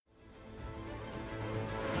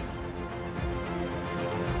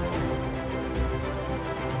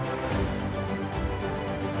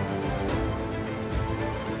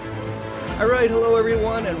All right, hello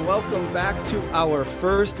everyone, and welcome back to our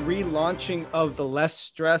first relaunching of the Less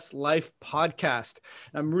Stress Life podcast.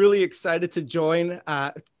 I'm really excited to join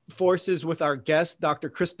forces with our guest, Dr.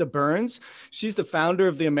 Krista Burns. She's the founder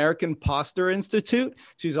of the American Posture Institute.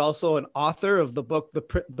 She's also an author of the book,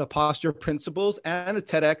 The Posture Principles, and a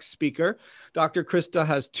TEDx speaker. Dr. Krista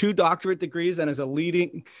has 2 doctorate degrees and is a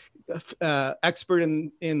leading expert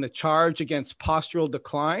in the charge against postural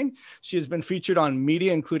decline. She has been featured on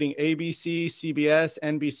media, including ABC, CBS,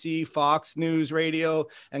 NBC, Fox News Radio,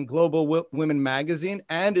 and Global Women Magazine,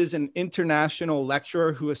 and is an international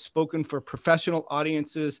lecturer who has spoken for professional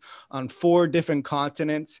audiences on 4 different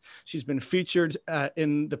continents. She's been featured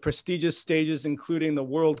in the prestigious stages, including the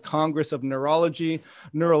World Congress of Neurology,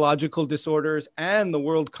 Neurological Disorders, and the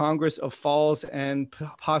World Congress of Falls and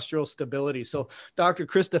Postural Stability. So, Dr.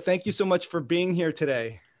 Krista, thank you so much for being here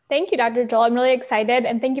today. Thank you, Dr. Joel. I'm really excited,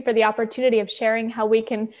 and thank you for the opportunity of sharing how we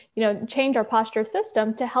can, change our posture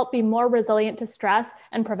system to help be more resilient to stress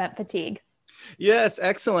and prevent fatigue. Yes,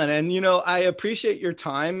 excellent. And, I appreciate your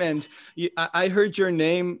time. And I heard your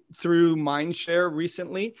name through Mindshare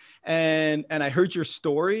recently, and I heard your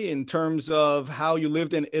story in terms of how you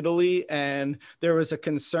lived in Italy, and there was a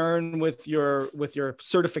concern with your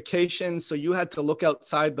certification. So you had to look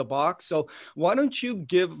outside the box. So why don't you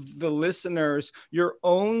give the listeners your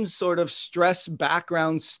own sort of stress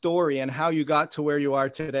background story and how you got to where you are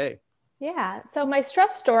today? Yeah. So my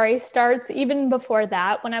stress story starts even before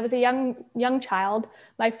that. When I was a young child,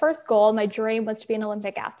 my first goal, my dream was to be an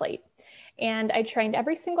Olympic athlete. And I trained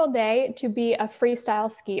every single day to be a freestyle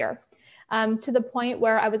skier, to the point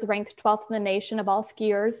where I was ranked 12th in the nation of all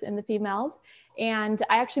skiers in the females. And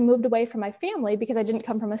I actually moved away from my family because I didn't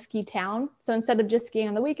come from a ski town. So instead of just skiing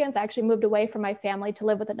on the weekends, I actually moved away from my family to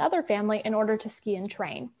live with another family in order to ski and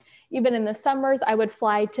train. Even in the summers, I would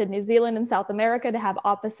fly to New Zealand and South America to have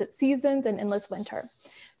opposite seasons and endless winter.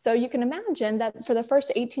 So you can imagine that for the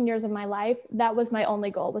first 18 years of my life, that was my only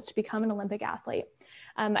goal, was to become an Olympic athlete.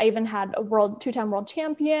 I even had a 2-time world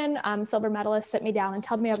champion, silver medalist sit me down and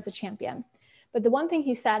tell me I was a champion. But the one thing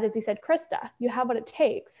he said, Krista, you have what it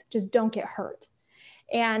takes, just don't get hurt.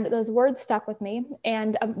 And those words stuck with me.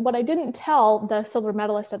 And what I didn't tell the silver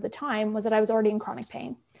medalist at the time was that I was already in chronic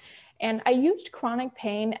pain. And I used chronic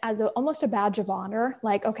pain as almost a badge of honor.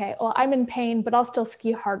 Like, okay, well, I'm in pain, but I'll still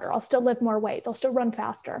ski harder. I'll still lift more weights. I'll still run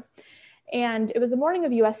faster. And it was the morning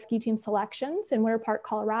of US ski team selections in Winter Park,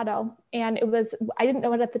 Colorado. And I didn't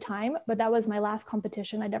know it at the time, but that was my last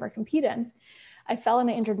competition I'd ever compete in. I fell and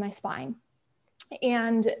I injured my spine.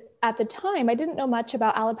 And at the time, I didn't know much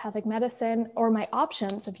about allopathic medicine or my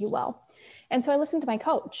options, if you will. And so I listened to my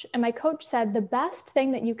coach, and my coach said, the best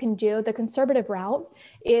thing that you can do, the conservative route,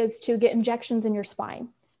 is to get injections in your spine.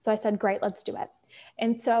 So I said, great, let's do it.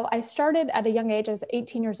 And so I started at a young age. I was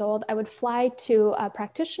 18 years old. I would fly to a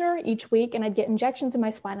practitioner each week, and I'd get injections in my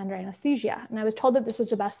spine under anesthesia. And I was told that this was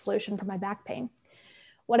the best solution for my back pain.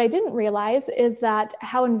 What I didn't realize is that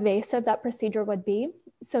how invasive that procedure would be.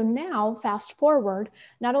 So now, fast forward,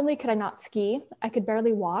 not only could I not ski, I could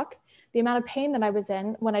barely walk. The amount of pain that I was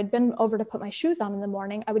in, when I'd been over to put my shoes on in the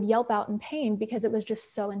morning, I would yelp out in pain because it was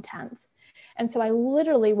just so intense. And so I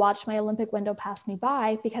literally watched my Olympic window pass me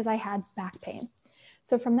by because I had back pain.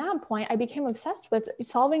 So from that point, I became obsessed with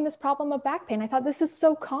solving this problem of back pain. I thought, this is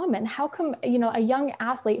so common. How come, a young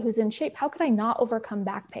athlete who's in shape, how could I not overcome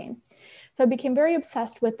back pain? So I became very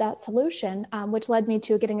obsessed with that solution, which led me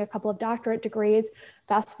to getting a couple of doctorate degrees,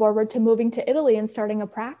 fast forward to moving to Italy and starting a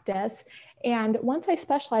practice. And once I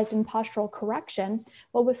specialized in postural correction,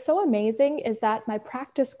 what was so amazing is that my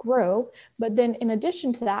practice grew, but then in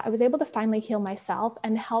addition to that, I was able to finally heal myself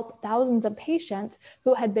and help thousands of patients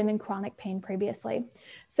who had been in chronic pain previously.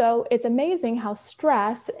 So it's amazing how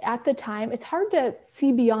stress at the time, it's hard to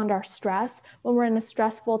see beyond our stress when we're in a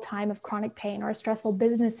stressful time of chronic pain or a stressful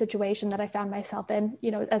business situation that I found myself in,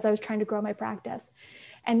 as I was trying to grow my practice.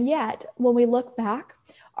 And yet, when we look back,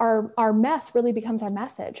 our mess really becomes our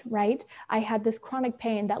message, right? I had this chronic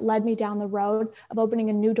pain that led me down the road of opening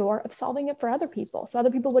a new door, of solving it for other people. So other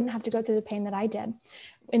people wouldn't have to go through the pain that I did.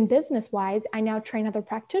 In business-wise, I now train other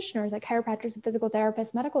practitioners like chiropractors and physical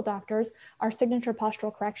therapists, medical doctors, our signature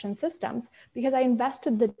postural correction systems, because I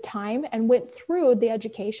invested the time and went through the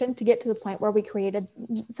education to get to the point where we created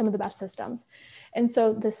some of the best systems. And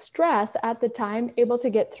so the stress at the time, able to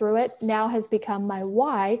get through it, now has become my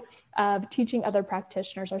why of teaching other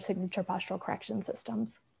practitioners our signature postural correction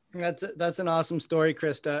systems. That's an awesome story,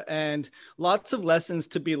 Krista, and lots of lessons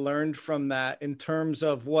to be learned from that in terms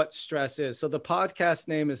of what stress is. So the podcast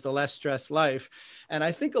name is The Less Stress Life. And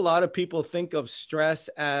I think a lot of people think of stress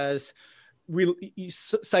as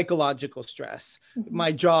psychological stress,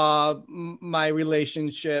 my job, my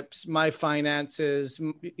relationships, my finances,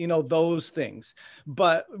 those things.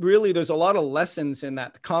 But really, there's a lot of lessons in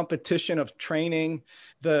that: the competition of training,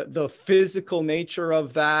 the physical nature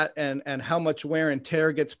of that, and how much wear and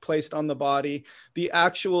tear gets placed on the body. The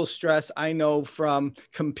actual stress I know from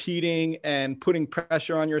competing and putting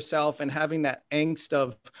pressure on yourself and having that angst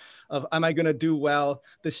of am I going to do well?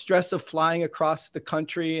 The stress of flying across the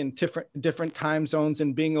country in different time zones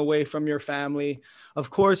and being away from your family. Of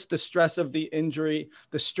course, the stress of the injury,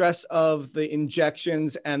 the stress of the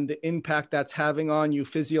injections and the impact that's having on you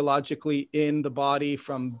physiologically in the body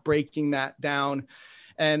from breaking that down.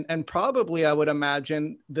 And probably I would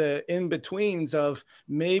imagine the in-betweens of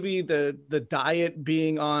maybe the diet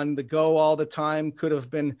being on the go all the time could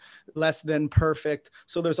have been less than perfect.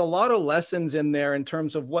 So there's a lot of lessons in there in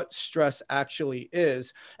terms of what stress actually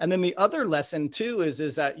is. And then the other lesson too is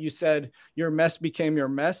that you said your mess became your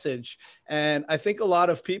message. And I think a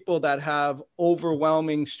lot of people that have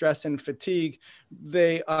overwhelming stress and fatigue,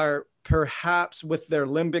 they are perhaps with their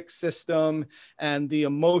limbic system and the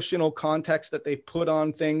emotional context that they put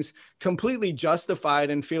on things completely justified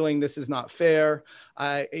in feeling this is not fair.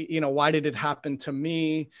 Why did it happen to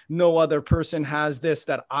me? No other person has this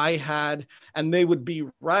that I had, and they would be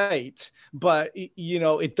right. But,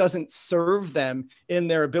 it doesn't serve them in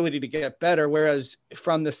their ability to get better. Whereas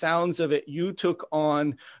from the sounds of it, you took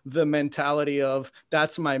on the mentality of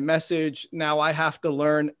that's my message. Now I have to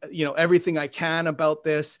learn, everything I can about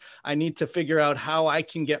this. I need to figure out how I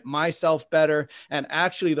can get myself better. And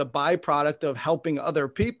actually the byproduct of helping other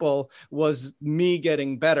people was me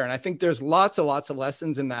getting better. And I think there's lots of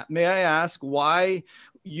lessons in that. May I ask why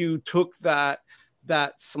you took that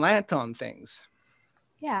slant on things?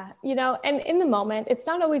 Yeah, and in the moment, it's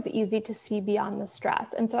not always easy to see beyond the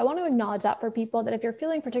stress. And so I want to acknowledge that for people, that if you're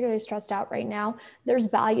feeling particularly stressed out right now, there's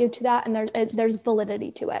value to that and there's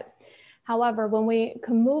validity to it. However, when we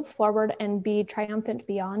can move forward and be triumphant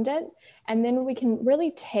beyond it, and then we can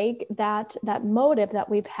really take that motive that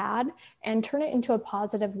we've had and turn it into a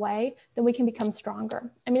positive way, then we can become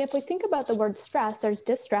stronger. I mean, if we think about the word stress, there's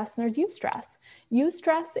distress and there's eustress.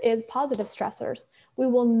 Eustress is positive stressors. We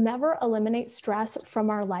will never eliminate stress from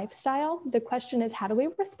our lifestyle. The question is, how do we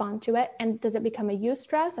respond to it? And does it become a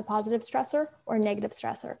eustress, a positive stressor, or a negative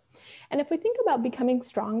stressor? And if we think about becoming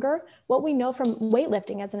stronger, what we know from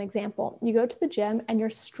weightlifting as an example, you go to the gym and you're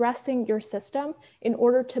stressing your system in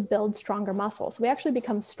order to build stronger muscles. We actually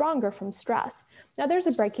become stronger from stress. Now there's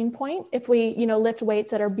a breaking point. If we, lift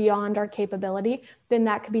weights that are beyond our capability, then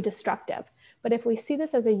that could be destructive. But if we see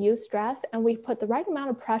this as a eustress and we put the right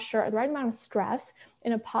amount of pressure, the right amount of stress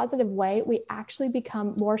in a positive way, we actually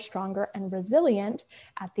become more stronger and resilient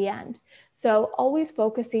at the end. So always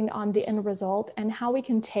focusing on the end result and how we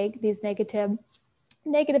can take these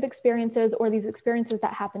negative experiences or these experiences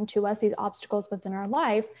that happen to us, these obstacles within our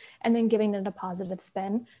life, and then giving it a positive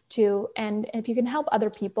spin and if you can help other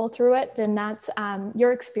people through it, then that's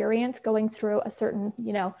your experience going through a certain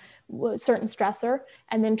stressor,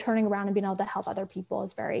 and then turning around and being able to help other people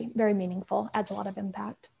is very, very meaningful, adds a lot of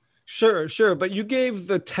impact. Sure. But you gave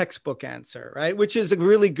the textbook answer, right? Which is a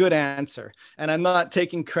really good answer. And I'm not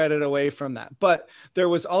taking credit away from that. But there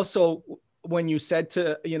was also, when you said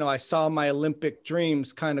I saw my Olympic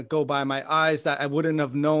dreams kind of go by my eyes, that I wouldn't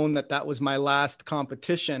have known that was my last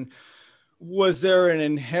competition. Was there an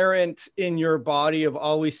inherent in your body of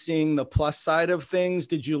always seeing the plus side of things?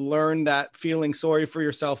 Did you learn that feeling sorry for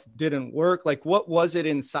yourself didn't work? Like, what was it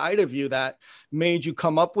inside of you that made you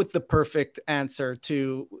come up with the perfect answer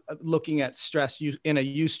to looking at stress in a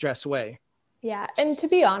eustress way? Yeah. And to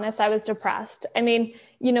be honest, I was depressed. I mean,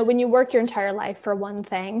 when you work your entire life for one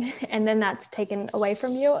thing and then that's taken away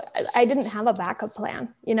from you, I didn't have a backup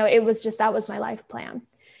plan. It was just, that was my life plan.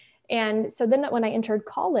 And so then when I entered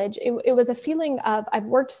college, it was a feeling of, I've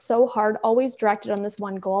worked so hard, always directed on this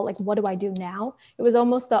one goal. Like, what do I do now? It was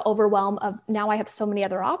almost the overwhelm of, now I have so many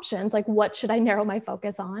other options. Like, what should I narrow my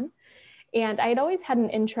focus on? And I had always had an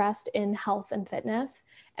interest in health and fitness.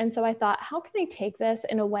 And so I thought, how can I take this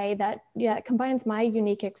in a way that combines my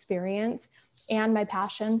unique experience and my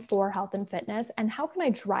passion for health and fitness? And how can I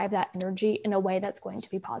drive that energy in a way that's going to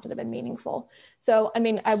be positive and meaningful? So, I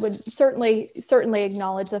mean, I would certainly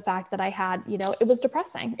acknowledge the fact that I had, it was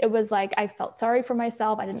depressing. It was like, I felt sorry for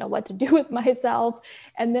myself. I didn't know what to do with myself.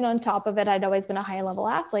 And then on top of it, I'd always been a high level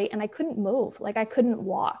athlete and I couldn't move, like I couldn't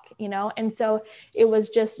walk, And so it was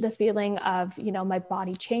just the feeling of, my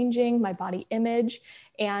body changing, my body image,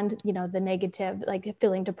 and, the negative, like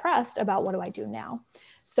feeling depressed about what do I do now?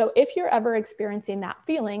 So if you're ever experiencing that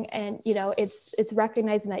feeling and, it's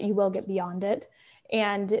recognizing that you will get beyond it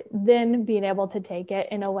And then being able to take it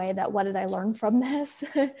in a way that, what did I learn from this?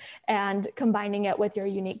 And combining it with your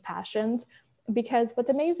unique passions. Because what's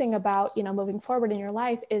amazing about, moving forward in your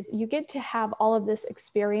life is you get to have all of this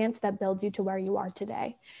experience that builds you to where you are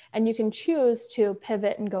today. And you can choose to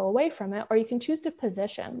pivot and go away from it, or you can choose to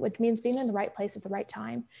position, which means being in the right place at the right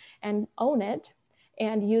time, and own it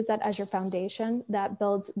and use that as your foundation that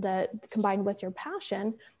builds combined with your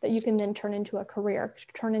passion, that you can then turn into a career,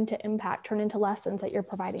 turn into impact, turn into lessons that you're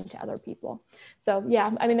providing to other people. So yeah,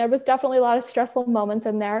 I mean, there was definitely a lot of stressful moments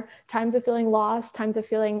in there, times of feeling lost, times of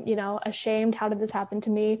feeling, ashamed. How did this happen to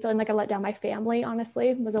me? Feeling like I let down my family,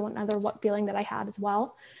 honestly, was another feeling that I had as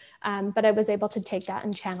well. But I was able to take that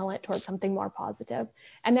and channel it towards something more positive.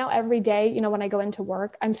 And now every day, when I go into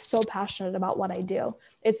work, I'm so passionate about what I do.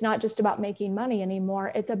 It's not just about making money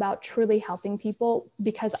anymore. It's about truly helping people,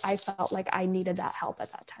 because I felt like I needed that help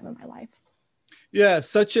at that time in my life. Yeah,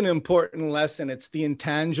 such an important lesson. It's the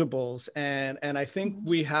intangibles. And I think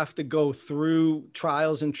we have to go through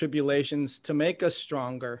trials and tribulations to make us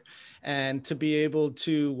stronger and to be able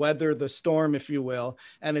to weather the storm, if you will.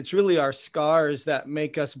 And it's really our scars that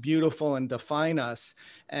make us beautiful and define us.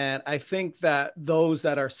 And I think that those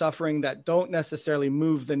that are suffering that don't necessarily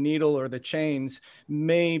move the needle or the chains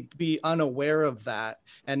may be unaware of that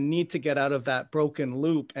and need to get out of that broken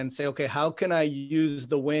loop and say, okay, how can I use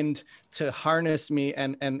the wind to harness me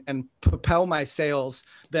and propel my sails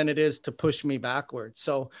than it is to push me backwards?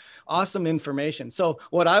 So awesome information. So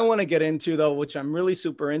what I want to get into, though, which I'm really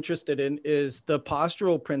super interested in, is the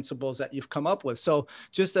postural principles that you've come up with. So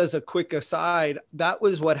just as a quick aside, that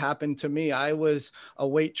was what happened to me. I was a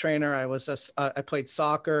weight trainer. I played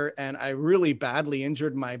soccer, and I really badly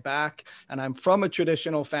injured my back. And I'm from a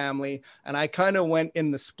traditional family, and I kind of went in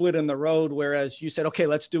the split in the road. Whereas you said, okay,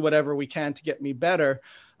 let's do whatever we can to get me better.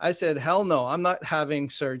 I said, hell no, I'm not having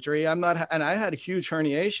surgery. And I had huge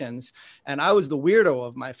herniations, and I was the weirdo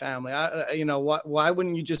of my family. Why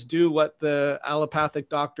wouldn't you just do what the allopathic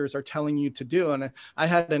doctors are telling you to do? And I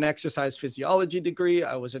had an exercise physiology degree.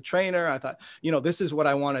 I was a trainer. I thought, this is what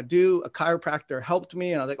I want to do. A chiropractor helped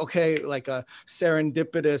me. And I was like, okay, like a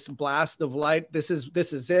serendipitous blast of light. This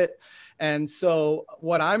is it. And so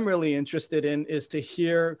what I'm really interested in is to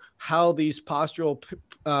hear how these postural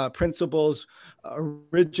principles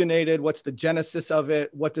originated. What's the genesis of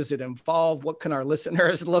it? What does it involve? What can our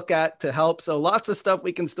listeners look at to help? So lots of stuff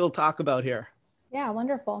we can still talk about here. Yeah,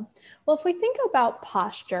 wonderful. Well, if we think about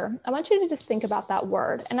posture, I want you to just think about that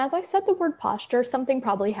word. And as I said the word posture, something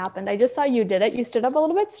probably happened. I just saw you did it. You stood up a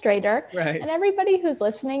little bit straighter. Right. And everybody who's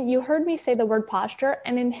listening, you heard me say the word posture,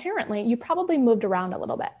 and inherently you probably moved around a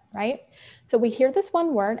little bit, right? So we hear this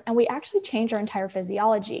one word and we actually change our entire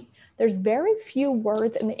physiology. There's very few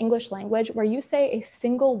words in the English language where you say a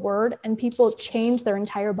single word and people change their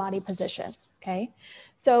entire body position, okay?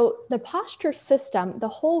 So the posture system, the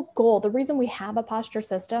whole goal, the reason we have a posture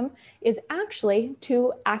system is actually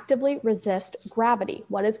to actively resist gravity.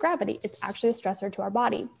 What is gravity? It's actually a stressor to our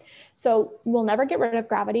body. So we'll never get rid of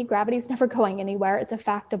gravity. Gravity is never going anywhere. It's a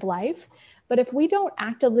fact of life. But if we don't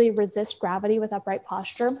actively resist gravity with upright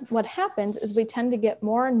posture, what happens is we tend to get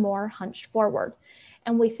more and more hunched forward.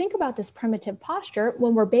 And we think about this primitive posture.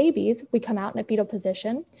 When we're babies, we come out in a fetal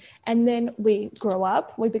position, and then we grow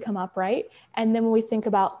up, we become upright. And then when we think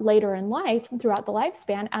about later in life, throughout the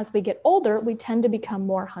lifespan, as we get older, we tend to become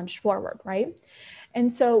more hunched forward, right?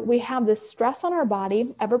 And so we have this stress on our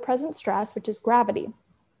body, ever-present stress, which is gravity.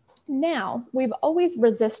 Now, we've always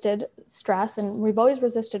resisted stress and we've always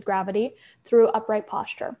resisted gravity through upright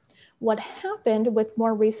posture. What happened with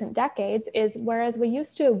more recent decades is, whereas we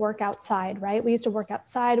used to work outside, right? We used to work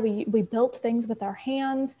outside, we built things with our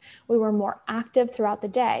hands, we were more active throughout the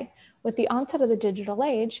day. With the onset of the digital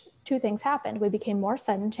age, two things happened. We became more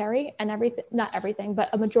sedentary, and not everything, but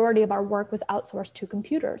a majority of our work was outsourced to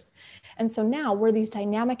computers. And so now we're these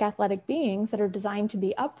dynamic athletic beings that are designed to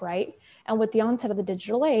be upright. And with the onset of the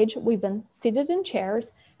digital age, we've been seated in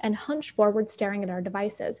chairs and hunched forward staring at our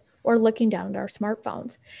devices or looking down at our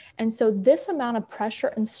smartphones. And so this amount of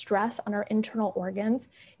pressure and stress on our internal organs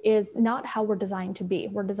is not how we're designed to be.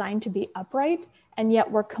 We're designed to be upright, and yet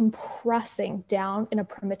we're compressing down in a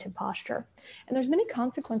primitive posture. And there's many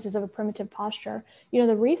consequences of a primitive posture.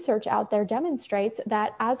 The research out there demonstrates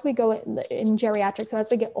that as we go in geriatrics, so as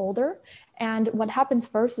we get older, and what happens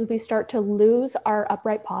first is we start to lose our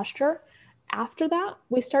upright posture. After that,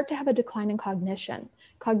 we start to have a decline in cognition.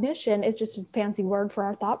 Cognition is just a fancy word for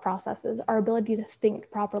our thought processes, our ability to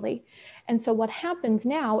think properly. And so what happens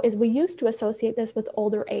now is we used to associate this with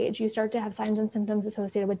older age. You start to have signs and symptoms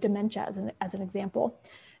associated with dementia as an example.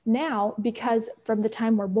 Now, because from the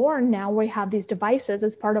time we're born, now we have these devices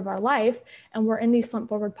as part of our life, and we're in these slump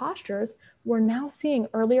forward postures, we're now seeing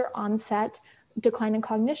earlier onset decline in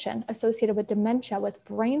cognition associated with dementia, with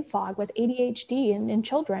brain fog, with ADHD in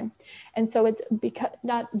children. And so it's because,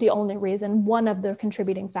 not the only reason, one of the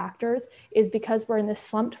contributing factors is because we're in this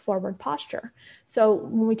slumped forward posture. So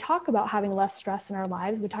when we talk about having less stress in our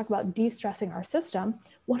lives, we talk about de-stressing our system.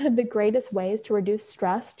 One of the greatest ways to reduce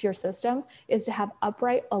stress to your system is to have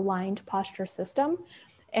upright, aligned posture system.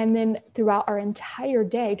 And then throughout our entire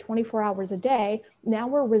day, 24 hours a day, now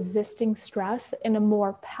we're resisting stress in a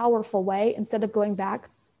more powerful way instead of going back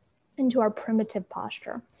into our primitive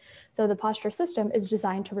posture. So the posture system is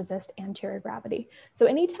designed to resist anterior gravity. So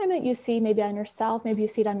anytime that you see, maybe on yourself, maybe you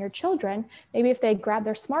see it on your children, maybe if they grab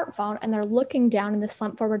their smartphone and they're looking down in the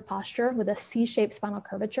slump forward posture with a C-shaped spinal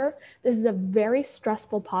curvature, this is a very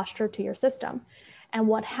stressful posture to your system. And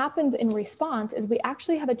what happens in response is we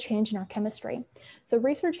actually have a change in our chemistry. So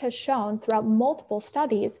research has shown throughout multiple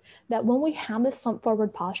studies that when we have this slump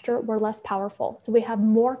forward posture, we're less powerful. So we have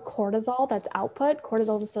more cortisol that's output.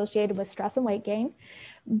 Cortisol is associated with stress and weight gain.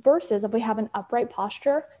 Versus if we have an upright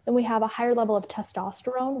posture, then we have a higher level of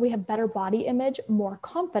testosterone, we have better body image, more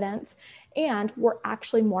confidence, and we're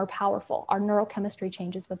actually more powerful. Our neurochemistry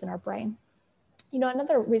changes within our brain. You know,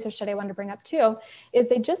 another research study I wanted to bring up too is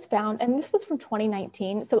they just found, and this was from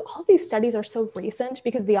 2019. So all these studies are so recent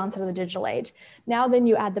because of the onset of the digital age. Now then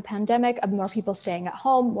you add the pandemic of more people staying at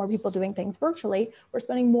home, more people doing things virtually. We're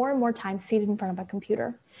spending more and more time seated in front of a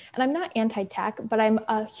computer. And I'm not anti-tech, but I'm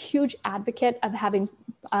a huge advocate of having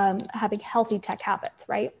healthy tech habits,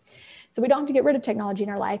 right? So we don't have to get rid of technology in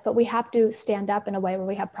our life, but we have to stand up in a way where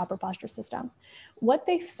we have proper posture system. What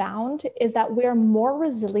they found is that we're more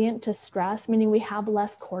resilient to stress, meaning we have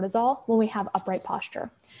less cortisol when we have upright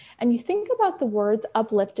posture. And you think about the words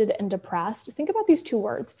uplifted and depressed. Think about these two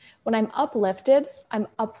words. When I'm uplifted, I'm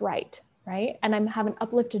upright, right? And I'm have an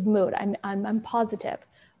uplifted mood. I'm positive.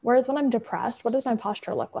 Whereas when I'm depressed, what does my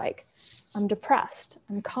posture look like? I'm depressed,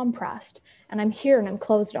 I'm compressed, and I'm here and I'm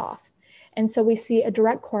closed off. And so we see a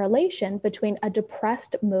direct correlation between a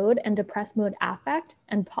depressed mood and depressed mood affect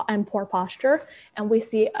and poor posture. And we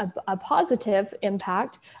see a positive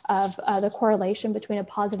impact of the correlation between a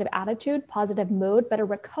positive attitude, positive mood, better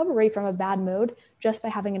recovery from a bad mood just by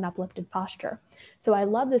having an uplifted posture. So I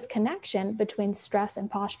love this connection between stress and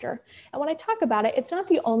posture. And when I talk about it, it's not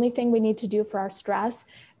the only thing we need to do for our stress,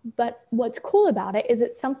 but what's cool about it is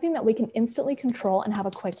it's something that we can instantly control and have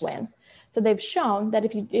a quick win. So they've shown that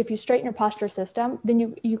if you straighten your posture system,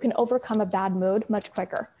 then you can overcome a bad mood much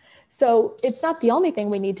quicker. So it's not the only thing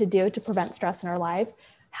we need to do to prevent stress in our life.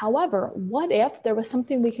 However, what if there was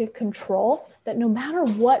something we could control that no matter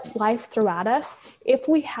what life threw at us, if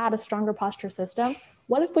we had a stronger posture system,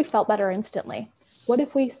 what if we felt better instantly? What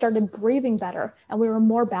if we started breathing better and we were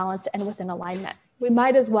more balanced and within alignment? We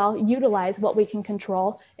might as well utilize what we can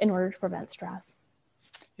control in order to prevent stress.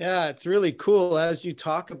 Yeah, it's really cool as you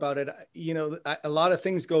talk about it. You know, a lot of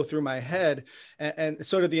things go through my head, and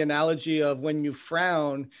sort of the analogy of when you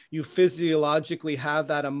frown, you physiologically have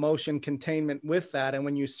that emotion containment with that. And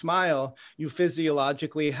when you smile, you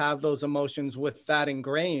physiologically have those emotions with that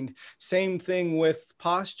ingrained. Same thing with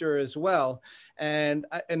posture as well. And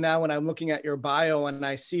now when I'm looking at your bio and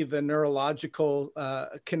I see the neurological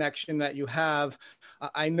connection that you have,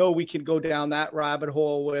 I know we could go down that rabbit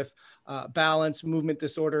hole with balance, movement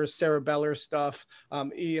disorders, cerebellar stuff.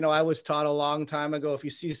 You know, I was taught a long time ago, if you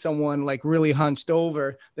see someone like really hunched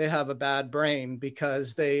over, they have a bad brain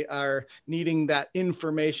because they are needing that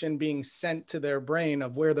information being sent to their brain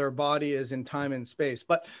of where their body is in time and space.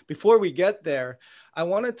 But before we get there, I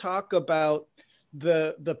want to talk about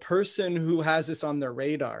the person who has this on their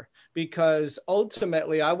radar, because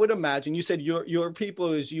ultimately I would imagine you said your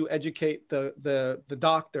people is you educate the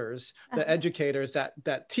doctors, the educators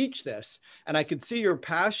that teach this, and I could see your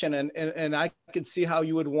passion and I could see how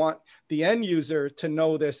you would want the end user to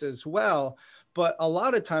know this as well. But a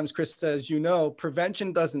lot of times, Krista, as you know,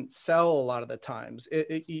 prevention doesn't sell a lot of the times.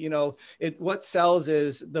 What sells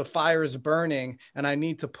is the fire's burning and I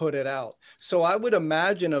need to put it out. So I would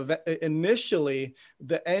imagine initially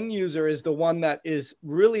the end user is the one that is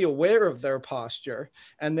really aware of their posture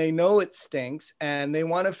and they know it stinks and they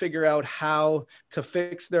want to figure out how to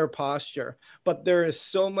fix their posture. But there is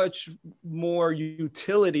so much more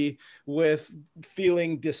utility with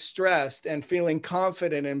feeling distressed and feeling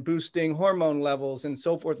confident and boosting hormone estrogen levels and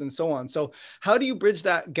so forth and so on. So how do you bridge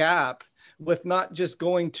that gap with not just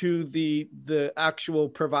going to the actual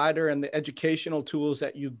provider and the educational tools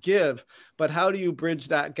that you give, but how do you bridge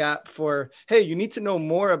that gap for, hey, you need to know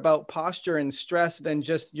more about posture and stress than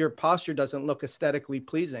just your posture doesn't look aesthetically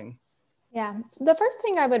pleasing? Yeah, the first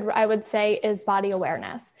thing I would say is body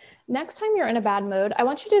awareness. Next time you're in a bad mood, I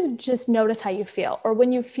want you to just notice how you feel, or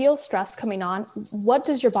when you feel stress coming on, what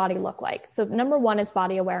does your body look like? So number one is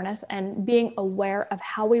body awareness and being aware of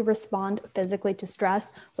how we respond physically to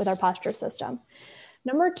stress with our posture system.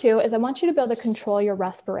 Number two is I want you to be able to control your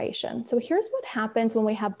respiration. So here's what happens when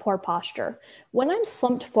we have poor posture. When I'm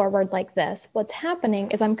slumped forward like this, what's happening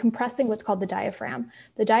is I'm compressing what's called the diaphragm.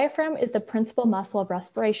 The diaphragm is the principal muscle of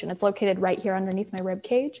respiration. It's located right here underneath my rib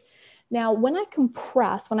cage. Now, when I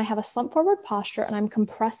compress, when I have a slump forward posture and I'm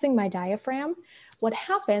compressing my diaphragm, what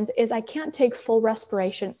happens is I can't take full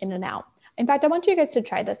respiration in and out. In fact, I want you guys to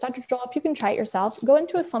try this. Dr. Joel, if you can try it yourself, go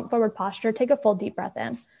into a slump forward posture, take a full deep breath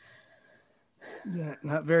in. Yeah,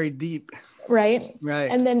 not very deep. Right.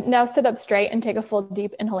 And then now sit up straight and take a full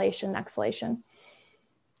deep inhalation, exhalation.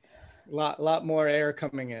 Lot more air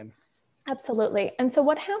coming in. Absolutely. And so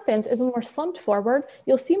what happens is when we're slumped forward,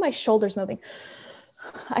 you'll see my shoulders moving.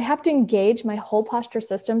 I have to engage my whole posture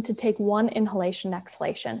system to take one inhalation,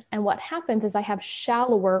 exhalation. And what happens is I have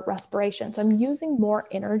shallower respiration. So I'm using more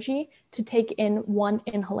energy to take in one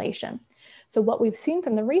inhalation. So what we've seen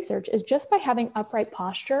from the research is just by having upright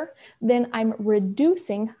posture, then I'm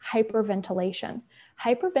reducing hyperventilation.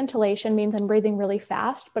 Hyperventilation means I'm breathing really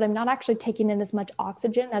fast, but I'm not actually taking in as much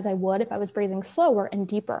oxygen as I would if I was breathing slower and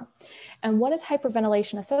deeper. And what is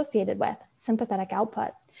hyperventilation associated with? Sympathetic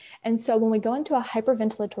output. And so when we go into a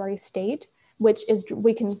hyperventilatory state, which is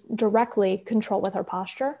we can directly control with our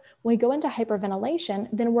posture, when we go into hyperventilation,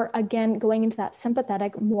 then we're again going into that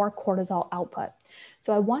sympathetic, more cortisol output.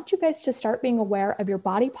 So I want you guys to start being aware of your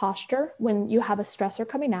body posture when you have a stressor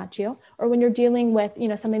coming at you, or when you're dealing with,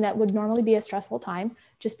 something that would normally be a stressful time.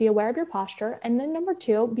 Just be aware of your posture. And then number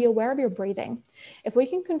two, be aware of your breathing. If we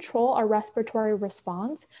can control our respiratory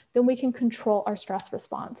response, then we can control our stress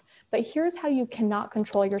response. But here's how you cannot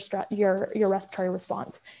control your respiratory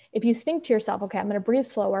response. If you think to yourself, okay, I'm going to breathe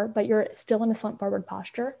slower, but you're still in a slump forward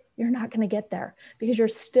posture, you're not going to get there because you're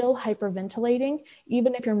still hyperventilating,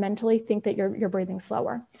 even if you mentally think that you're breathing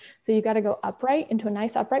slower. So you got to go upright into a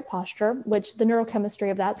nice upright posture, which the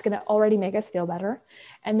neurochemistry of that's going to already make us feel better.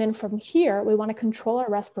 And then from here, we want to control our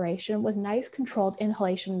respiration with nice controlled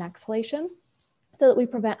inhalation and exhalation so that we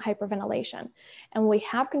prevent hyperventilation. And when we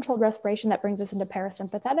have controlled respiration, that brings us into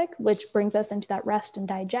parasympathetic, which brings us into that rest and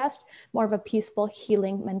digest, more of a peaceful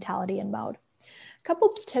healing mentality and mode. A couple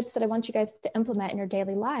of tips that I want you guys to implement in your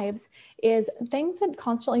daily lives is things that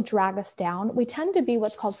constantly drag us down. We tend to be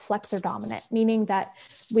what's called flexor dominant, meaning that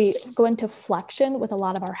we go into flexion with a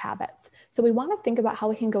lot of our habits. So we want to think about how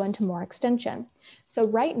we can go into more extension. So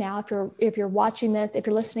right now, if you're watching this, if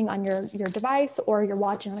you're listening on your device or you're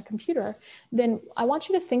watching on a computer, then I want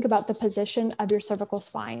you to think about the position of your cervical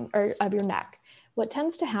spine or of your neck. What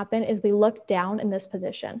tends to happen is we look down in this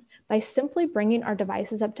position. By simply bringing our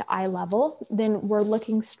devices up to eye level, then we're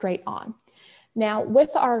looking straight on. Now,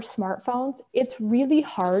 with our smartphones, it's really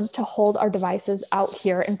hard to hold our devices out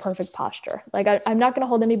here in perfect posture. Like I'm not going to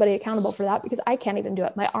hold anybody accountable for that because I can't even do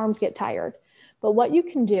it. My arms get tired. But what you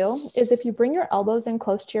can do is if you bring your elbows in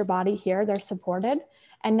close to your body here, they're supported.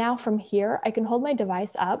 And now from here, I can hold my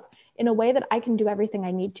device up in a way that I can do everything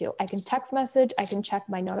I need to. I can text message, I can check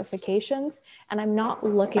my notifications, and I'm not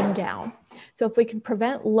looking down. So if we can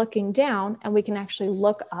prevent looking down and we can actually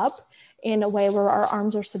look up in a way where our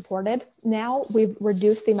arms are supported, now we've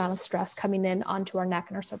reduced the amount of stress coming in onto our neck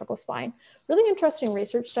and our cervical spine. Really interesting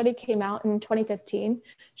research study came out in 2015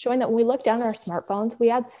 showing that when we look down at our smartphones, we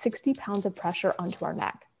add 60 pounds of pressure onto our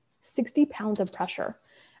neck. 60 pounds of pressure.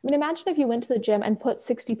 I mean, imagine if you went to the gym and put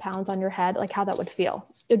 60 pounds on your head, like how that would feel.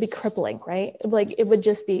 It would be crippling, right?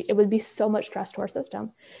 It would be so much stress to our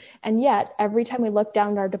system. And yet every time we look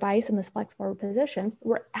down at our device in this flex forward position,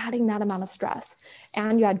 we're adding that amount of stress,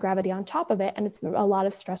 and you add gravity on top of it. And it's a lot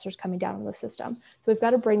of stressors coming down on the system. So we've got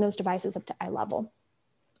to bring those devices up to eye level.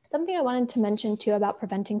 Something I wanted to mention too about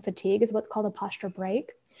preventing fatigue is what's called a posture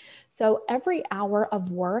break. So every hour of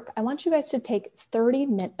work, I want you guys to take 30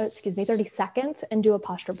 seconds and do a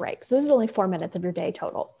posture break. So this is only 4 minutes of your day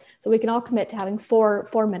total. So we can all commit to having four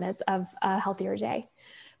minutes of a healthier day.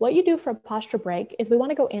 What you do for a posture break is we want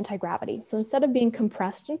to go anti-gravity. So instead of being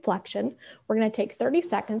compressed in flexion, we're going to take 30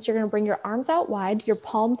 seconds. You're going to bring your arms out wide. Your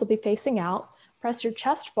palms will be facing out. Press your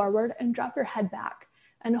chest forward and drop your head back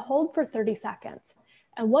and hold for 30 seconds.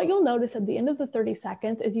 And what you'll notice at the end of the 30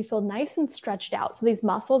 seconds is you feel nice and stretched out. So these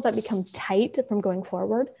muscles that become tight from going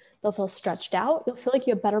forward, they'll feel stretched out. You'll feel like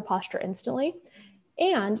you have better posture instantly.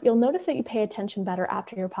 And you'll notice that you pay attention better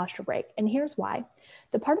after your posture break. And here's why.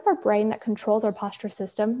 The part of our brain that controls our posture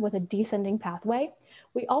system with a descending pathway,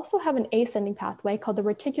 we also have an ascending pathway called the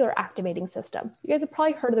reticular activating system. You guys have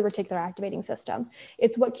probably heard of the reticular activating system.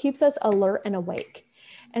 It's what keeps us alert and awake.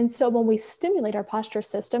 And so when we stimulate our posture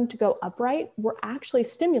system to go upright, we're actually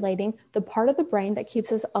stimulating the part of the brain that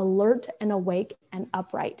keeps us alert and awake and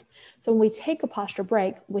upright. So when we take a posture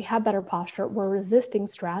break, we have better posture, we're resisting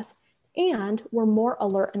stress, and we're more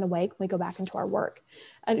alert and awake when we go back into our work.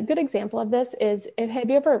 A good example of this is, have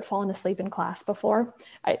you ever fallen asleep in class before?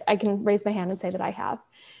 I can raise my hand and say that I have.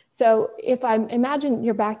 So imagine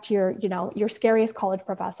you're back to your scariest college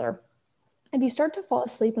professor. If you start to fall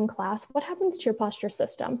asleep in class, what happens to your posture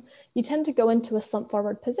system? You tend to go into a slump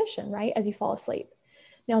forward position, right? As you fall asleep.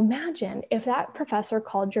 Now imagine if that professor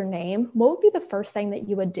called your name, what would be the first thing that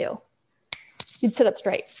you would do? You'd sit up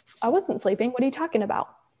straight. I wasn't sleeping. What are you talking about?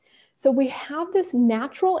 So we have this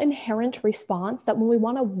natural inherent response that when we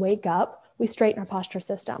want to wake up, we straighten our posture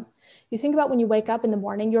system. You think about when you wake up in the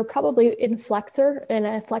morning, you're probably in a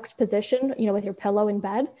flexed position, with your pillow in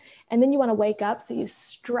bed. And then you want to wake up, so you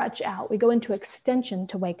stretch out. We go into extension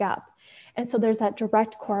to wake up. And so there's that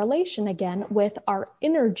direct correlation again with our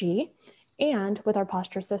energy and with our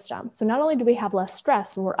posture system. So not only do we have less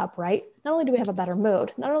stress when we're upright, not only do we have a better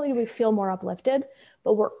mood, not only do we feel more uplifted,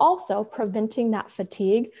 but we're also preventing that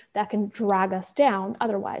fatigue that can drag us down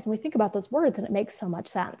otherwise. And we think about those words and it makes so much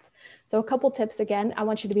sense. So a couple tips again, I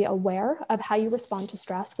want you to be aware of how you respond to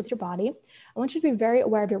stress with your body. I want you to be very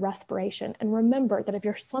aware of your respiration. And remember that if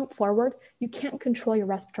you're slumped forward, you can't control your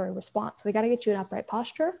respiratory response. So we got to get you in upright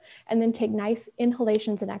posture and then take nice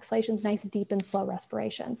inhalations and exhalations, nice deep and slow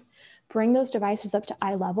respirations. Bring those devices up to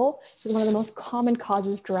eye level, because one of the most common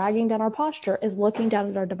causes dragging down our posture is looking down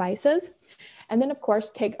at our devices. And then of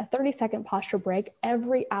course, take a 30-second posture break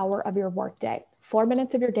every hour of your workday. 4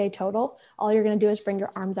 minutes of your day total. All you're going to do is bring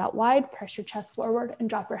your arms out wide, press your chest forward, and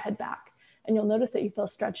drop your head back. And you'll notice that you feel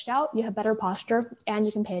stretched out, you have better posture, and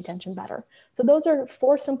you can pay attention better. So those are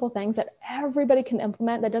 4 simple things that everybody can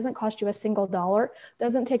implement that doesn't cost you a single dollar,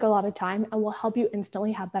 doesn't take a lot of time, and will help you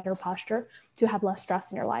instantly have better posture to have less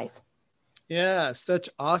stress in your life. Yeah, such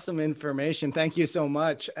awesome information. Thank you so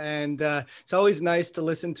much. And it's always nice to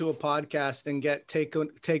listen to a podcast and get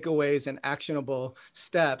takeaways and actionable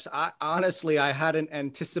steps. Honestly, I hadn't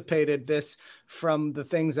anticipated this from the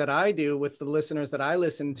things that I do with the listeners that I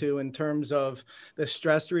listen to in terms of the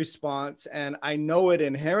stress response. And I know it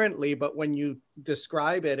inherently, but when you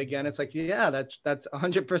describe it again, it's like, yeah, that's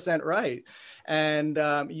 100% right. And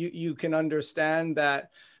you can understand that.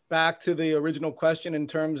 Back to the original question in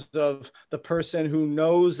terms of the person who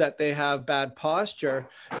knows that they have bad posture,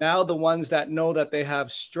 now the ones that know that they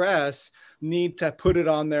have stress need to put it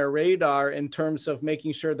on their radar in terms of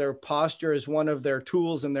making sure their posture is one of their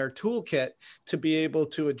tools in their toolkit to be able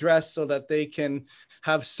to address, so that they can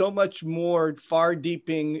have so much more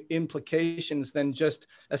far-deeping implications than just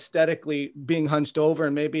aesthetically being hunched over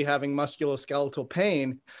and maybe having musculoskeletal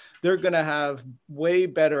pain. They're going to have way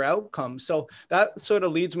better outcomes. So that sort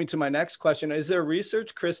of leads me to my next question. Is there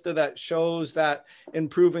research, Krista, that shows that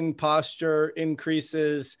improving posture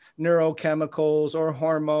increases neurochemicals or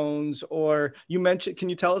hormones? Or you mentioned, can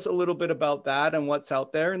you tell us a little bit about that and what's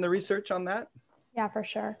out there in the research on that? Yeah, for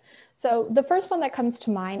sure. So the first one that comes to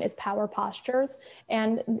mind is power postures.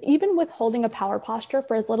 And even with holding a power posture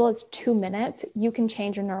for as little as 2 minutes, you can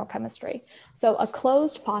change your neurochemistry. So a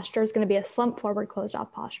closed posture is going to be a slump forward, closed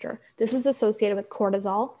off posture. This is associated with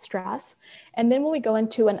cortisol, stress. And then when we go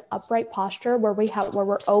into an upright posture where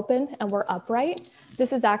we're open and we're upright,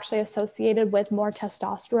 this is actually associated with more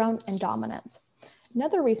testosterone and dominance.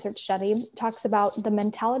 Another research study talks about the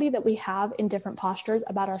mentality that we have in different postures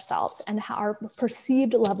about ourselves and our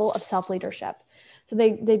perceived level of self-leadership. So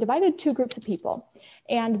they divided 2 groups of people,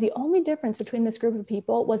 and the only difference between this group of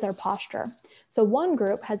people was their posture. So one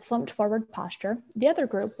group had slumped forward posture. The other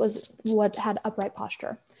group was what had upright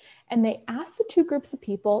posture. And they asked the 2 groups of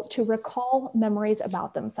people to recall memories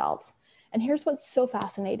about themselves. And here's what's so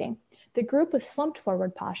fascinating. The group with slumped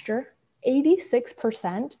forward posture,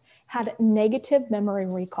 86% had negative memory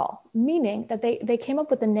recall, meaning that they came up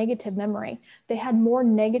with a negative memory. They had more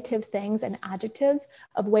negative things and adjectives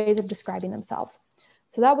of ways of describing themselves.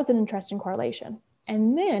 So that was an interesting correlation.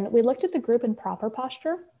 And then we looked at the group in proper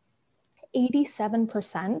posture.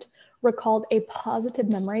 87% recalled a positive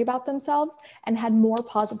memory about themselves and had more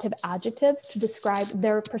positive adjectives to describe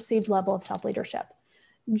their perceived level of self-leadership.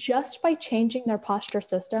 Just by changing their posture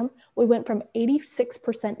system, we went from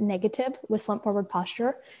 86% negative with slump forward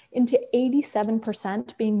posture into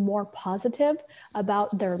 87% being more positive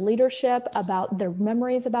about their leadership, about their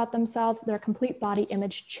memories about themselves. Their complete body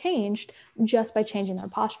image changed just by changing their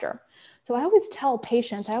posture. So I always tell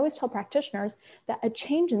patients, I always tell practitioners that a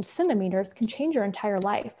change in centimeters can change your entire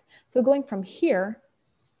life. So going from here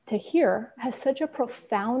to here has such a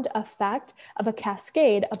profound effect of a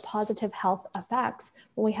cascade of positive health effects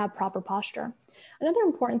when we have proper posture. Another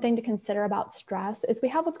important thing to consider about stress is we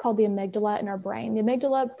have what's called the amygdala in our brain. The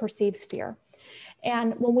amygdala perceives fear.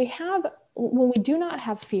 And when we do not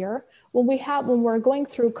have fear, when we're going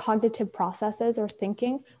through cognitive processes or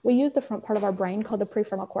thinking, we use the front part of our brain called the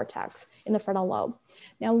prefrontal cortex in the frontal lobe.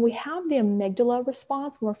 Now, when we have the amygdala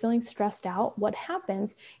response, when we're feeling stressed out, what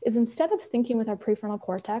happens is instead of thinking with our prefrontal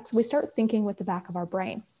cortex, we start thinking with the back of our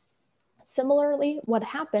brain. Similarly, what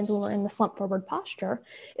happens when we're in the slump forward posture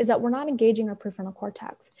is that we're not engaging our prefrontal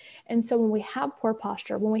cortex. And so when we have poor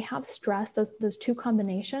posture, when we have stress, those two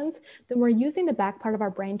combinations, then we're using the back part of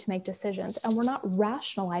our brain to make decisions and we're not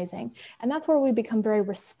rationalizing. And that's where we become very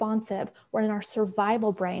responsive. We're in our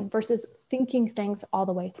survival brain versus thinking things all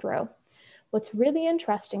the way through. What's really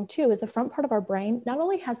interesting too is the front part of our brain not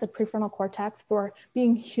only has the prefrontal cortex for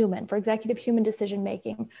being human, for executive human decision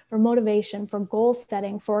making, for motivation, for goal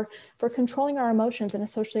setting, for controlling our emotions in a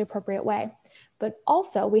socially appropriate way, but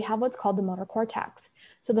also we have what's called the motor cortex.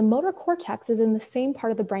 So the motor cortex is in the same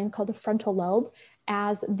part of the brain called the frontal lobe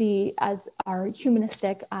as our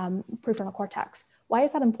humanistic prefrontal cortex. Why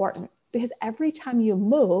is that important? Because every time you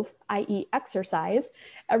move, i.e. exercise,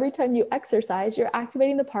 you're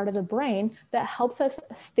activating the part of the brain that helps us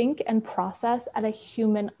think and process at a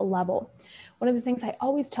human level. One of the things I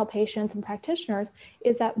always tell patients and practitioners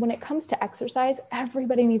is that when it comes to exercise,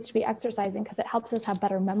 everybody needs to be exercising because it helps us have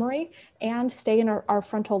better memory and stay in our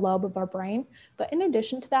frontal lobe of our brain. But in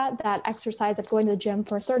addition to that exercise of going to the gym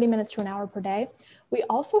for 30 minutes to an hour per day, we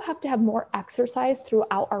also have to have more exercise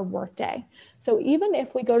throughout our workday. So even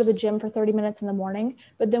if we go to the gym for 30 minutes in the morning,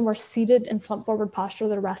 but then we're seated in slump forward posture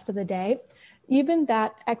the rest of the day, even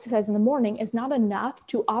that exercise in the morning is not enough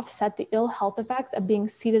to offset the ill health effects of being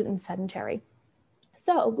seated and sedentary.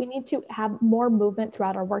 So we need to have more movement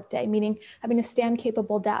throughout our workday, meaning having a stand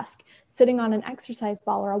capable desk, sitting on an exercise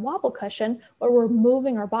ball or a wobble cushion where we're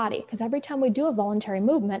moving our body. Because every time we do a voluntary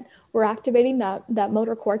movement, we're activating that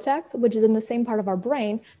motor cortex, which is in the same part of our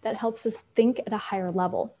brain that helps us think at a higher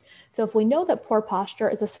level. So if we know that poor posture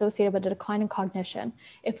is associated with a decline in cognition,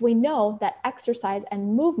 if we know that exercise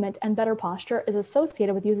and movement and better posture is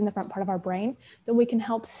associated with using the front part of our brain, then we can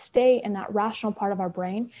help stay in that rational part of our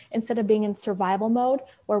brain instead of being in survival mode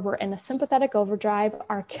where we're in a sympathetic overdrive.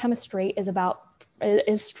 Our chemistry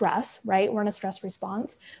is stress, right? We're in a stress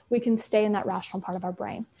response. We can stay in that rational part of our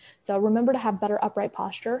brain. So remember to have better upright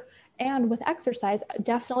posture. And with exercise,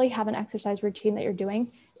 definitely have an exercise routine that you're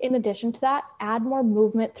doing. In addition to that, add more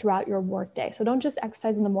movement throughout your workday. So don't just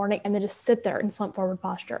exercise in the morning and then just sit there in slump forward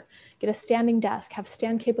posture. Get a standing desk, have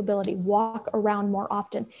stand capability, walk around more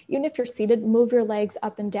often. Even if you're seated, move your legs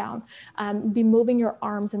up and down. Be moving your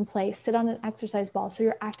arms in place. Sit on an exercise ball so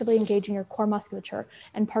you're actively engaging your core musculature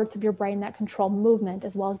and parts of your brain that control movement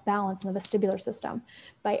as well as balance in the vestibular system.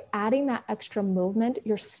 By adding that extra movement,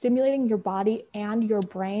 you're stimulating your body and your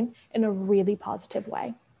brain in a really positive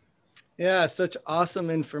way. Yeah, such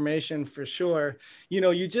awesome information for sure.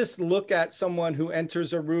 You just look at someone who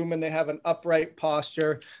enters a room and they have an upright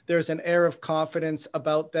posture. There's an air of confidence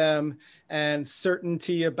about them and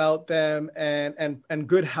certainty about them and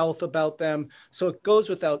good health about them. So it goes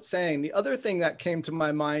without saying. The other thing that came to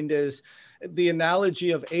my mind is the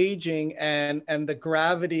analogy of aging and the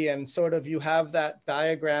gravity, and sort of you have that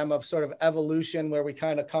diagram of sort of evolution where we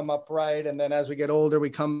kind of come upright and then as we get older, we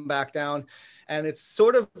come back down. And it's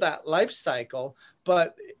sort of that life cycle,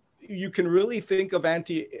 but you can really think of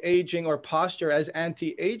anti-aging or posture as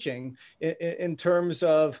anti-aging in terms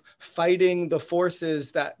of fighting the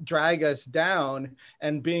forces that drag us down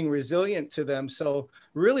and being resilient to them. So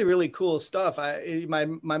really, really cool stuff. My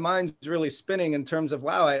mind's really spinning in terms of,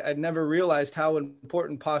 wow, I'd never realized how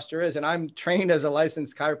important posture is. And I'm trained as a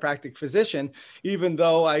licensed chiropractic physician, even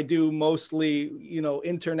though I do mostly,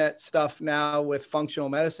 internet stuff now with functional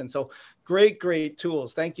medicine. So great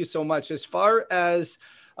tools. Thank you so much. As far as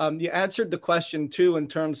you answered the question too, in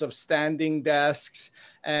terms of standing desks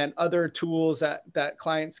and other tools that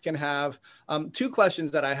clients can have. Two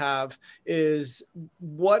questions that I have is,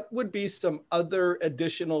 what would be some other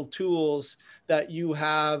additional tools that you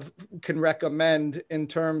can recommend in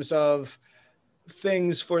terms of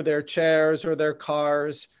things for their chairs or their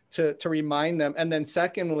cars to remind them? And then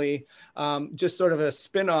secondly, just sort of a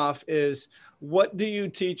spin-off is, what do you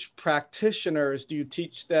teach practitioners? Do you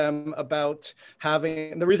teach them about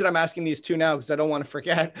having, and the reason I'm asking these two now, because I don't want to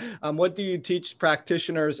forget, what do you teach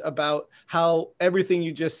practitioners about how everything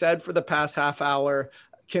you just said for the past half hour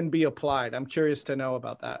can be applied? I'm curious to know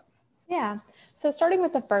about that. Yeah. So starting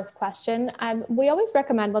with the first question, we always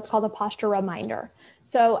recommend what's called a posture reminder.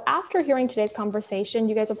 So after hearing today's conversation,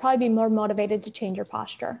 you guys will probably be more motivated to change your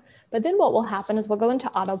posture. But then what will happen is we'll go into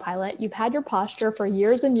autopilot. You've had your posture for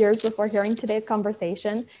years and years before hearing today's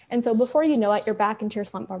conversation. And so before you know it, you're back into your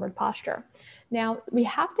slump forward posture. Now, we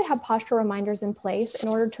have to have posture reminders in place in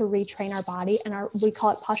order to retrain our body, and we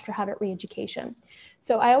call it posture habit re-education.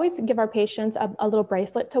 So I always give our patients a little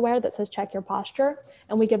bracelet to wear that says check your posture,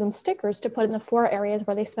 and we give them stickers to put in the 4 areas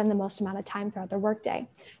where they spend the most amount of time throughout their workday.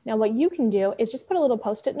 Now, what you can do is just put a little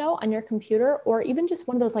Post-it note on your computer, or even just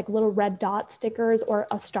one of those like little red dot stickers or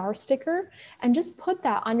a star sticker, and just put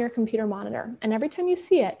that on your computer monitor. And every time you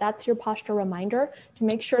see it, that's your posture reminder to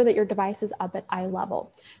make sure that your device is up at eye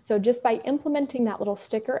level. So just by implementing that little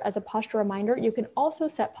sticker as a posture reminder, you can also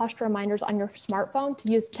set posture reminders on your smartphone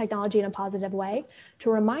to use technology in a positive way to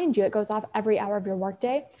remind you. It goes off every hour of your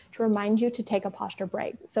workday to remind you to take a posture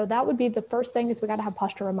break. So that would be the first thing, is we got to have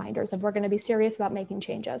posture reminders if we're going to be serious about making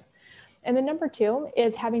changes. And then number 2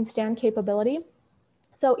 is having stand capability.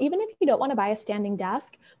 So even if you don't want to buy a standing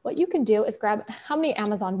desk, what you can do is grab, how many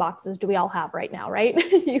Amazon boxes do we all have right now, right?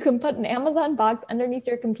 You can put an Amazon box underneath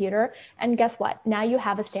your computer, and guess what? Now you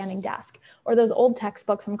have a standing desk. Or those old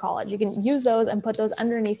textbooks from college, you can use those and put those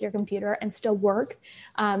underneath your computer and still work,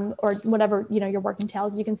 or whatever your work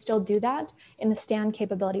entails. You can still do that in the stand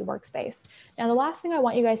capability workspace. Now, the last thing I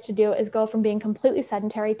want you guys to do is go from being completely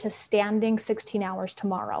sedentary to standing 16 hours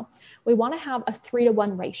tomorrow. We want to have a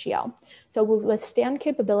 3-to-1 ratio. So with stand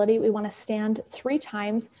capability, we want to stand 3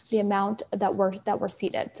 times the amount that we're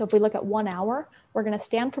seated. So if we look at 1 hour, we're going to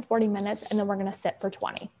stand for 40 minutes and then we're going to sit for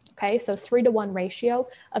 20. Okay, so 3-to-1 ratio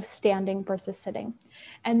of standing versus sitting.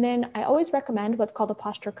 And then I always recommend what's called a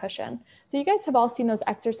posture cushion. So you guys have all seen those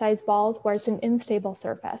exercise balls where it's an unstable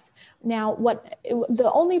surface. Now,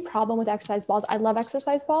 the only problem with exercise balls, I love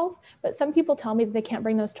exercise balls, but some people tell me that they can't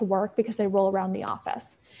bring those to work because they roll around the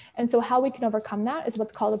office. And so how we can overcome that is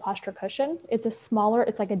what's called a posture cushion. It's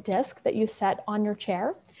like a disc that you set on your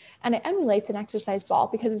chair, and it emulates an exercise ball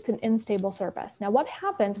because it's an unstable surface. Now, what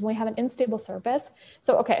happens when we have an unstable surface?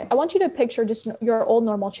 So, okay, I want you to picture just your old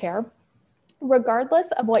normal chair. Regardless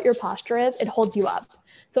of what your posture is, it holds you up.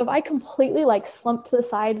 So if I completely slump to the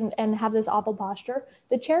side and have this awful posture,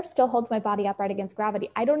 the chair still holds my body upright against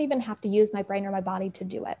gravity. I don't even have to use my brain or my body to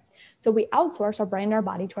do it. So we outsource our brain and our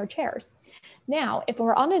body to our chairs. Now, if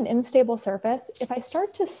we're on an unstable surface, if I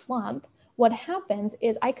start to slump, what happens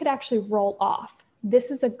is I could actually roll off.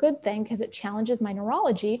 This is a good thing because it challenges my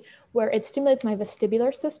neurology, where it stimulates my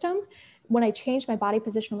vestibular system. When I change my body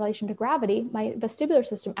position in relation to gravity, my vestibular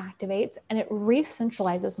system activates and it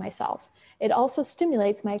re-centralizes myself. It also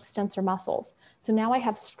stimulates my extensor muscles. So now I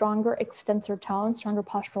have stronger extensor tone, stronger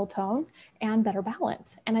postural tone, and better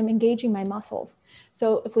balance, and I'm engaging my muscles.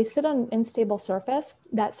 So if we sit on an unstable surface,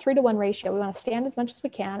 that 3-to-1 ratio, we want to stand as much as we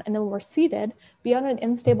can, and then when we're seated, be on an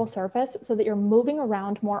unstable surface so that you're moving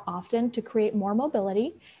around more often to create more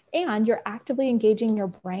mobility, and you're actively engaging your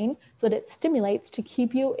brain so that it stimulates to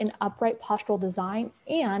keep you in upright postural design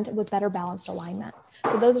and with better balanced alignment.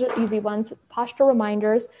 So those are easy ones. Posture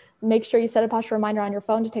reminders. Make sure you set a posture reminder on your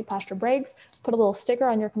phone to take posture breaks. Put a little sticker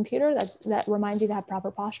on your computer that reminds you to have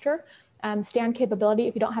proper posture. Stand capability.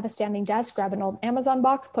 If you don't have a standing desk, grab an old Amazon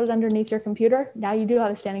box, put it underneath your computer. Now you do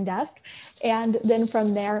have a standing desk. And then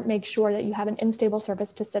from there, make sure that you have an unstable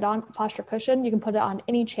surface to sit on. Posture cushion, you can put it on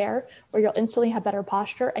any chair where you'll instantly have better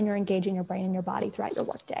posture and you're engaging your brain and your body throughout your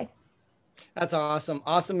workday. That's awesome.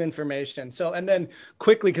 Awesome information. So, and then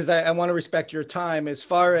quickly, because I want to respect your time, as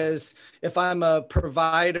far as if I'm a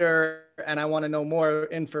provider and I want to know more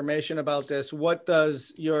information about this, what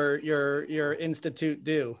does your institute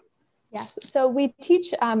do? Yes, so we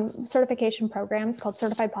teach certification programs called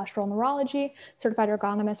Certified Postural Neurology, Certified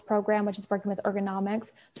Ergonomist Program, which is working with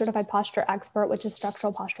ergonomics, Certified Posture Expert, which is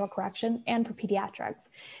structural postural correction, and for pediatrics.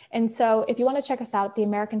 And so if you want to check us out, the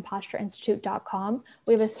AmericanPostureInstitute.com,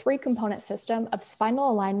 we have a 3-component system of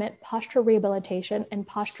spinal alignment, posture rehabilitation, and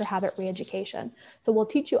posture habit re-education. So we'll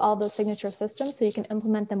teach you all those signature systems so you can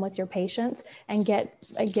implement them with your patients and get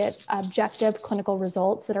objective clinical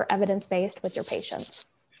results that are evidence-based with your patients.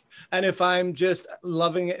 And if I'm just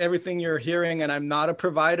loving everything you're hearing and I'm not a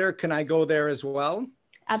provider, can I go there as well?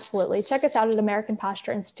 Absolutely. Check us out at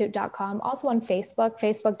AmericanPostureInstitute.com. Also on Facebook,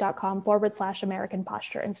 facebook.com/American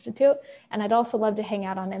Posture Institute. And I'd also love to hang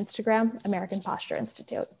out on Instagram, American Posture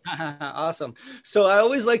Institute. Awesome. So I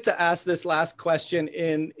always like to ask this last question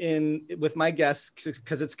in with my guests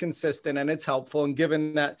because it's consistent and it's helpful. And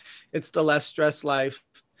given that it's the Less Stress Life,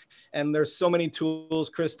 and there's so many tools,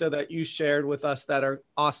 Krista, that you shared with us that are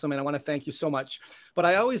awesome. And I want to thank you so much. But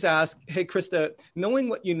I always ask, hey, Krista, knowing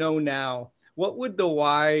what you know now, what would the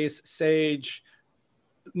wise sage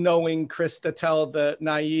knowing Krista tell the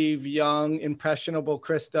naive, young, impressionable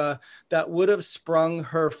Krista that would have sprung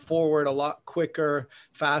her forward a lot quicker,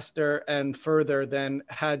 faster, and further than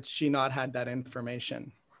had she not had that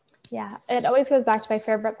information? Yeah, it always goes back to my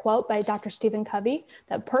favorite quote by Dr. Stephen Covey,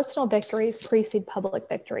 that personal victories precede public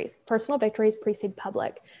victories. Personal victories precede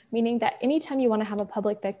public, meaning that anytime you want to have a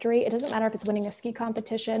public victory, it doesn't matter if it's winning a ski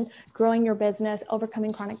competition, growing your business,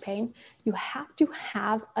 overcoming chronic pain, you have to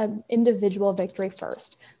have an individual victory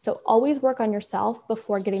first. So always work on yourself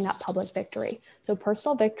before getting that public victory. So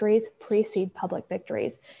personal victories precede public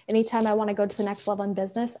victories. Anytime I want to go to the next level in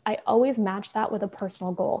business, I always match that with a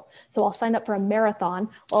personal goal. So I'll sign up for a marathon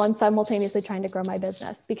while I'm simultaneously trying to grow my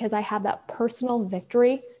business because I have that personal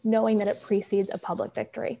victory knowing that it precedes a public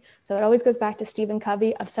victory. So it always goes back to Stephen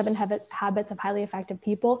Covey of 7 Habits of Highly Effective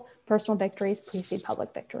People. Personal victories precede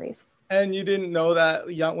public victories. And you didn't know that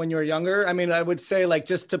when you were younger? I mean, I would say, like,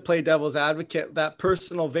 just to play devil's advocate, that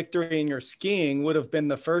personal victory in your skiing would have been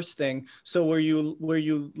the first thing. So were you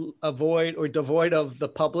devoid of the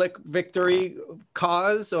public victory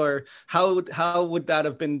cause, or how would that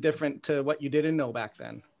have been different to what you didn't know back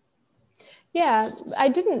then? Yeah, I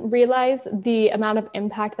didn't realize the amount of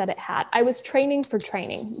impact that it had. I was training for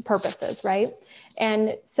training purposes, right?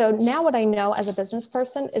 And so now what I know as a business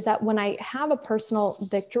person is that when I have a personal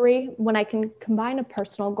victory, when I can combine a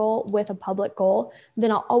personal goal with a public goal,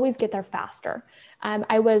 then I'll always get there faster.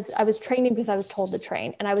 I was training because I was told to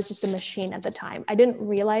train, and I was just a machine at the time. I didn't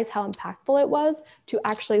realize how impactful it was to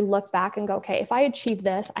actually look back and go, okay, if I achieve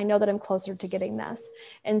this, I know that I'm closer to getting this.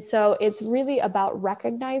 And so it's really about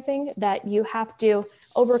recognizing that you have to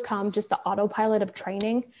overcome just the autopilot of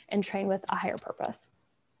training and train with a higher purpose.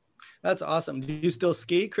 That's awesome. Do you still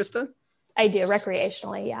ski, Krista? I do,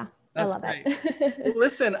 recreationally, yeah. I love it. Well,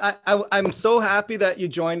 listen, I'm so happy that you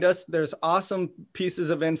joined us. There's awesome pieces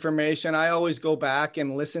of information. I always go back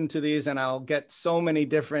and listen to these, and I'll get so many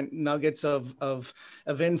different nuggets of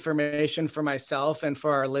information for myself and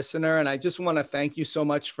for our listener. And I just want to thank you so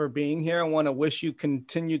much for being here. I want to wish you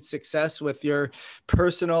continued success with your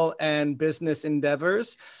personal and business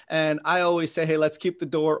endeavors. And I always say, hey, let's keep the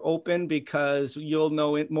door open, because you'll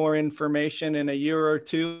know more information in a year or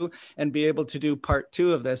two and be able to do part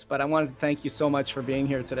 2 of this. But I wanted to thank you so much for being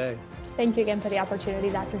here today. Thank you again for the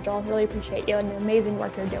opportunity, Dr. Joel. Really appreciate you and the amazing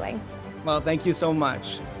work you're doing. Well, thank you so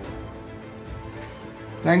much.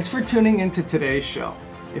 Thanks for tuning into today's show.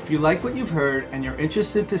 If you like what you've heard and you're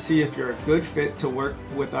interested to see if you're a good fit to work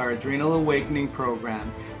with our Adrenal Awakening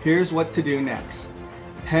program, here's what to do next.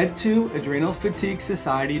 Head to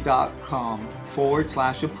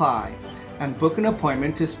adrenalfatiguesociety.com/apply and book an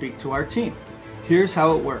appointment to speak to our team. Here's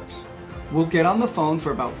how it works. We'll get on the phone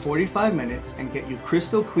for about 45 minutes and get you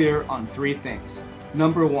crystal clear on 3 things.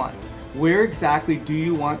 Number 1, where exactly do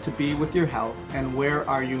you want to be with your health, and where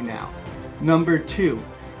are you now? Number 2,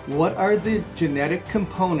 what are the genetic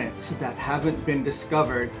components that haven't been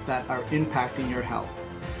discovered that are impacting your health?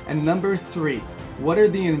 And number 3, what are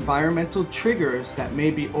the environmental triggers that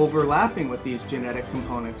may be overlapping with these genetic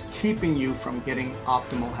components, keeping you from getting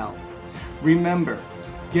optimal health? Remember,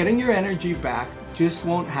 getting your energy back just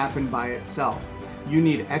won't happen by itself. You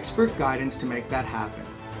need expert guidance to make that happen.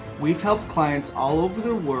 We've helped clients all over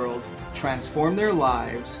the world transform their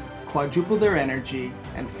lives, quadruple their energy,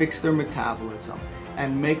 and fix their metabolism,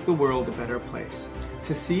 and make the world a better place.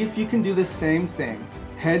 To see if you can do the same thing,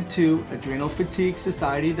 head to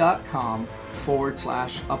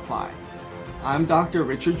adrenalfatiguesociety.com/apply. I'm Dr.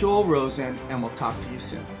 Richard Joel Rosen, and we'll talk to you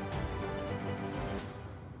soon.